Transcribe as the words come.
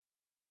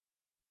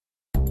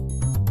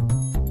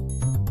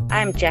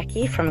I'm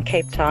Jackie from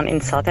Cape Town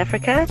in South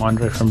Africa.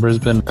 Andre from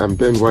Brisbane. I'm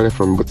Ben White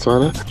from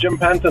Botswana. Jim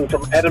Panton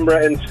from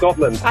Edinburgh in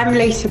Scotland. I'm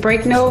Lisa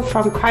Brignall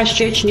from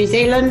Christchurch, New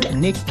Zealand.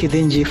 Nick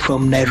Kidinji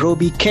from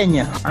Nairobi,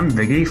 Kenya. I'm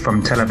Viggy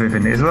from Tel Aviv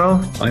in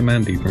Israel. I'm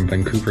Andy from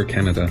Vancouver,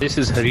 Canada. This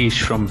is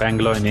Harish from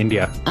Bangalore in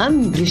India.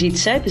 I'm Brigitte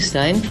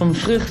Seipenstein from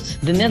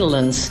Vrucht, the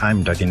Netherlands.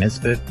 I'm Dougie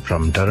Nisbet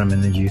from Durham in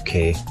the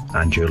UK,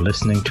 and you're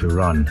listening to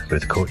Run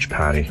with Coach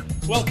Parry.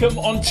 Welcome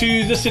on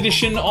to this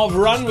edition of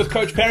Run with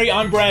Coach Parry.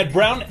 I'm Brad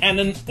Brown, and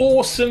an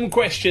awesome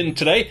question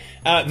today.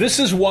 This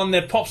is one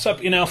that pops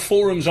up in our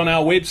forums on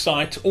our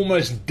website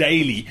almost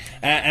daily,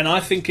 and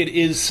I think it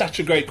is such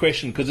a great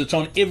question because it's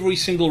on every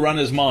single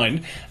runner's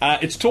mind.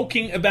 It's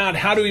talking about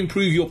how to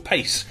improve your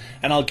pace,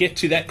 and I'll get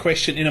to that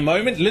question in a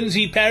moment.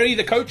 Lindsay Parry,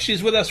 the coach,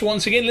 is with us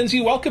once again.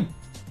 Lindsay, welcome.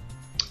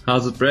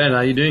 How's it, Brad? How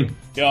are you doing?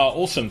 Yeah,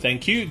 awesome,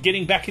 thank you.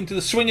 Getting back into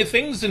the swing of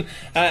things, and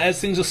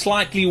as things are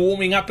slightly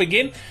warming up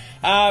again.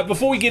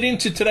 Before we get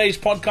into today's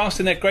podcast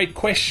and that great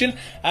question,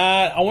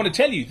 I want to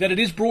tell you that it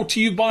is brought to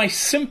you by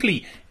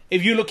Simply.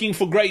 If you're looking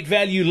for great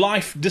value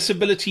life,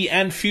 disability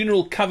and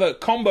funeral cover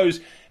combos,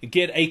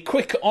 get a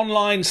quick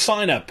online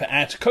sign up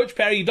at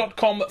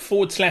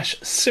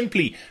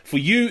coachparry.com/simply for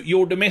you,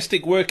 your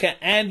domestic worker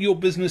and your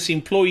business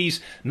employees.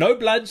 No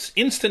bloods,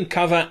 instant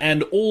cover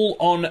and all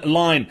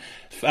online.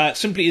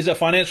 Simply is a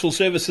financial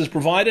services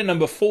provider,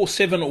 number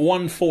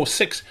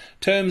 47146.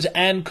 Terms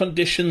and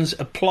conditions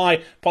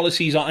apply.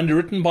 Policies are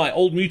underwritten by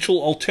Old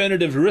Mutual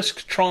Alternative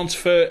Risk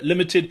Transfer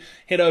Limited.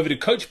 Head over to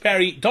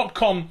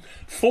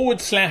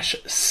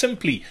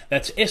coachparry.com/simply.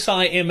 That's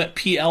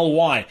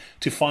SIMPLY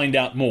to find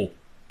out more.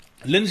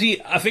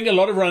 Lindsay, I think a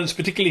lot of runners,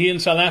 particularly here in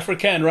South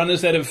Africa, and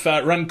runners that have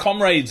run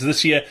Comrades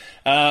this year,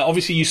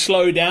 obviously you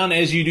slow down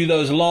as you do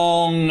those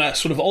long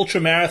sort of ultra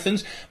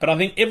marathons, but I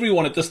think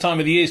everyone at this time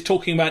of the year is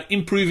talking about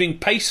improving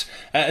pace.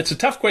 It's a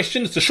tough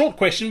question, it's a short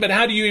question, but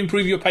how do you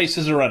improve your pace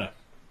as a runner?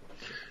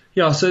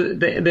 Yeah, so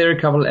there are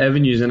a couple of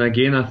avenues, and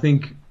again, I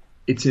think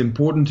it's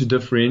important to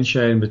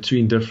differentiate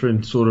between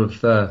different sort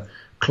of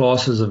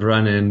classes of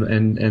running,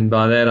 and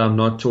by that I'm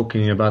not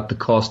talking about the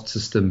caste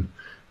system.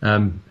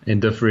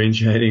 And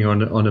differentiating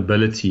on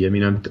ability. I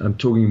mean, I'm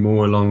talking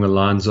more along the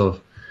lines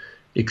of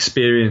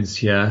experience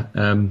here,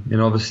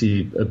 and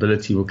obviously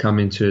ability will come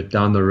into it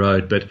down the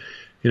road. But,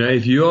 you know,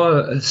 if you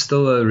are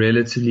still a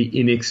relatively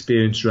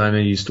inexperienced runner,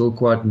 you're still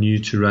quite new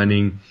to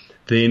running,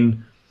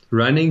 then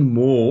running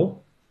more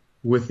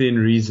within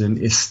reason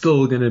is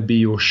still going to be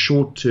your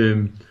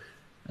short-term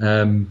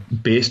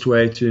best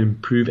way to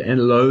improve and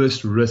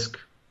lowest risk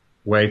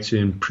way to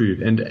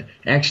improve. And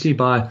actually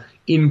by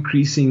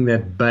increasing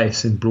that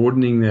base and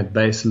broadening that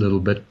base a little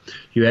bit,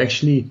 you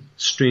actually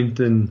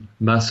strengthen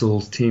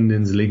muscles,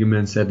 tendons,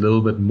 ligaments that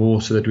little bit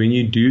more, so that when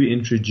you do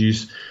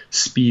introduce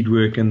speed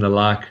work and the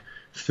like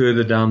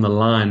further down the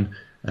line,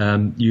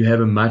 you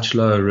have a much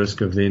lower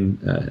risk of then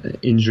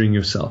injuring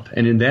yourself.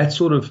 And in that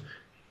sort of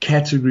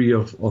category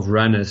of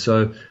runners,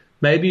 so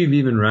maybe you've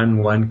even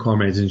run one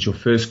Comrades and it's your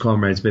first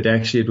Comrades, but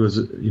actually it was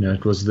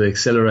the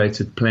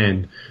accelerated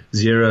plan,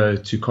 0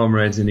 to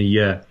Comrades in a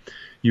year.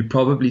 You're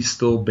probably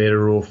still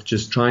better off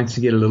just trying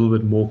to get a little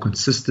bit more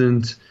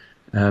consistent,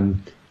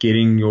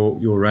 getting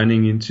your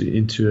running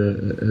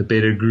into a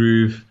better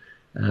groove,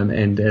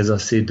 and as I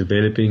said,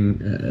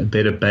 developing a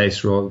better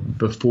base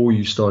before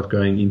you start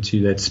going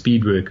into that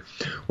speed work.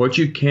 What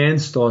you can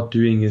start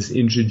doing is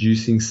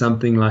introducing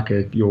something like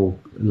your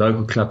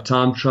local club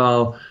time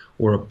trial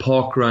or a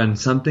park run,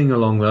 something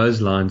along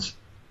those lines,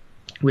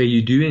 where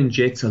you do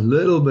inject a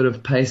little bit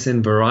of pace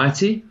and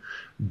variety,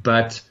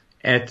 but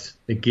at,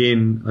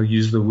 again, I'll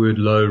use the word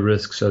low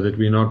risk, so that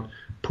we're not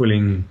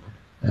pulling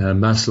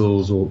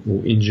muscles or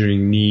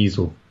injuring knees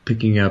or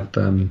picking up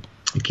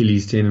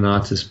Achilles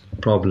tendonitis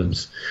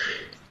problems.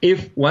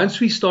 Once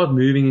we start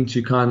moving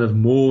into kind of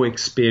more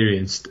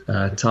experienced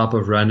type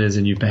of runners,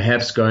 and you're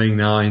perhaps going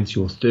now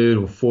into your third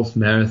or fourth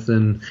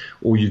marathon,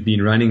 or you've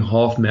been running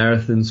half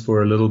marathons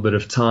for a little bit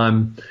of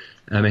time,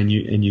 and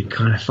you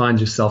kind of find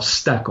yourself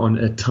stuck on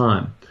a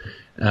time,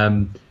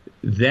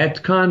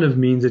 that kind of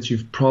means that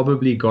you've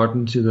probably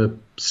gotten to the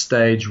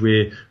stage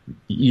where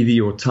either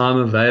your time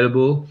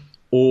available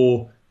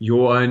or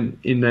your own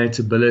innate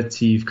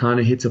ability, you've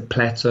kind of hit a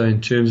plateau in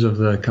terms of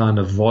the kind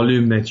of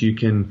volume that you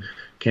can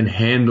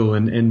handle,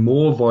 and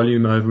more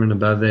volume over and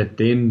above that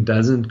then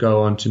doesn't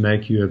go on to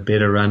make you a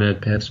better runner. It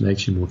perhaps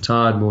makes you more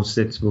tired, more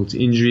susceptible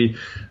to injury.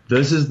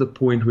 This is the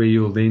point where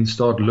you'll then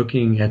start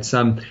looking at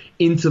some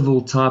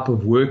interval type of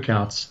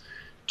workouts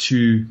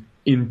to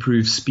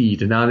improve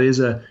speed. And now there's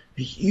a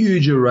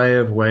huge array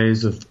of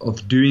ways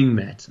of doing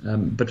that.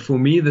 But for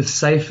me, the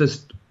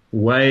safest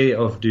way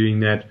of doing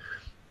that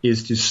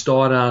is to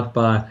start out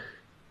by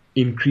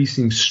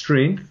increasing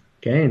strength.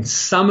 Okay, and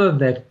some of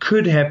that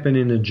could happen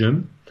in a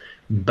gym,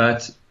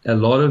 but a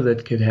lot of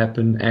that could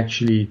happen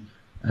actually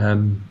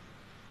on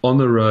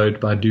the road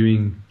by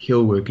doing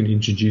hill work and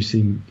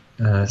introducing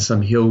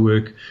some hill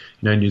work.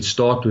 And you'd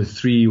start with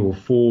 3 or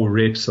 4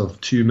 reps of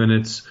 2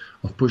 minutes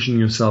pushing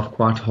yourself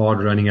quite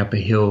hard, running up a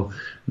hill,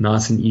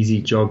 nice and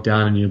easy jog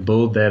down, and you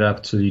build that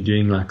up till you're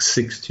doing like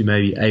 6 to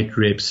maybe 8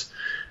 reps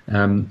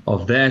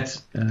of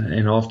that.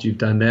 And after you've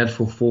done that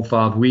for 4 or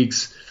 5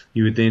 weeks,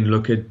 you would then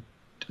look at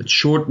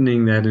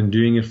shortening that and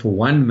doing it for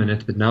 1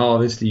 minute. But now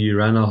obviously you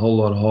run a whole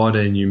lot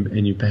harder, and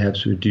you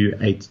perhaps would do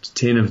 8 to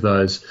 10 of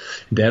those.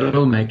 That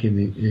will make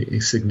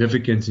a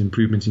significant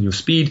improvement in your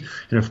speed.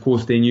 And of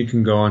course then you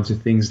can go on to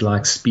things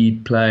like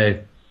speed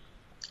play,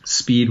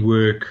 speed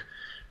work.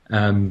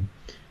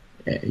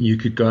 You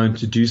could go on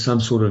to do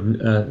some sort of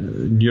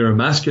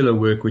neuromuscular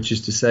work, which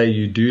is to say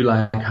you do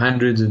like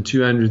 100s and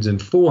 200s and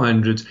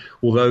 400s.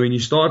 Although when you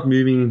start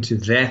moving into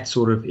that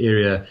sort of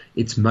area,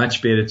 it's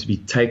much better to be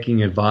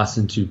taking advice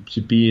and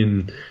to be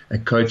in a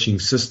coaching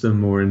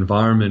system or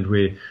environment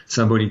where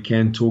somebody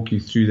can talk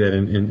you through that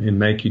and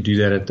make you do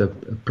that at the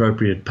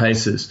appropriate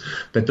paces.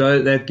 But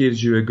that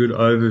gives you a good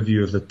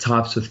overview of the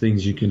types of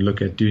things you can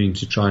look at doing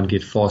to try and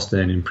get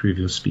faster and improve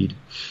your speed.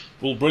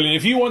 Well, brilliant.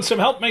 If you want some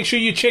help, make sure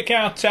you check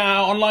out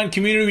our online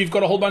community. We've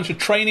got a whole bunch of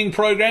training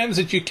programs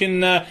that you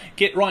can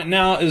get right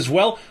now as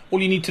well.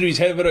 All you need to do is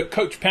head over to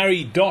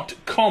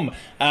coachparry.com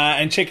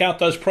and check out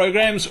those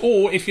programs.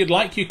 Or if you'd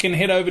like, you can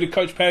head over to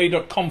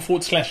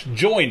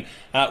coachparry.com/join.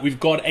 We've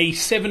got a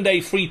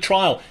 7-day free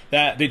trial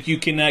that you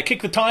can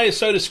kick the tires,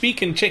 so to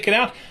speak, and check it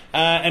out.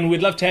 And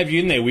we'd love to have you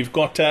in there. We've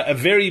got a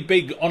very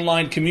big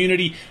online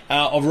community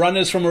of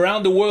runners from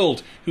around the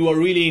world who are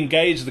really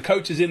engaged. The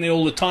coach is in there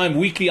all the time.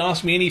 Weekly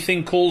Ask Me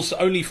Anything calls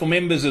only for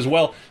members as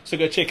well. So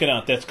go check it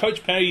out. That's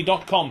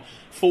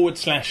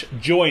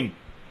coachparry.com/join.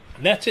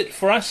 That's it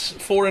for us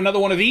for another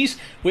one of these.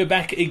 We're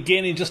back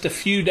again in just a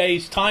few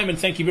days' time. And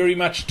thank you very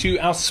much to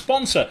our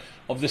sponsor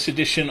of this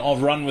edition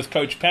of Run with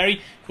Coach Parry.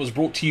 It was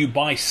brought to you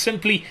by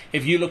Simply.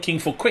 If you're looking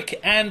for quick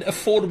and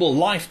affordable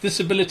life,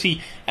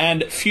 disability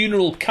and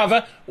funeral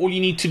cover, all you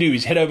need to do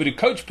is head over to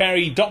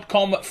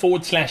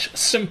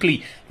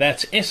coachparry.com/simply.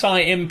 That's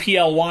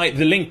SIMPLY.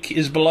 The link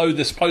is below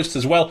this post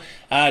as well.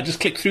 Just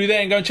click through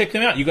there and go and check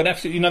them out. You've got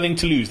absolutely nothing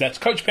to lose. That's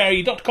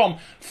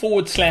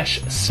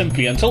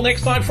coachparry.com/simply. Until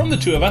next time, from the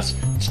two of us,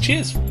 it's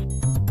cheers.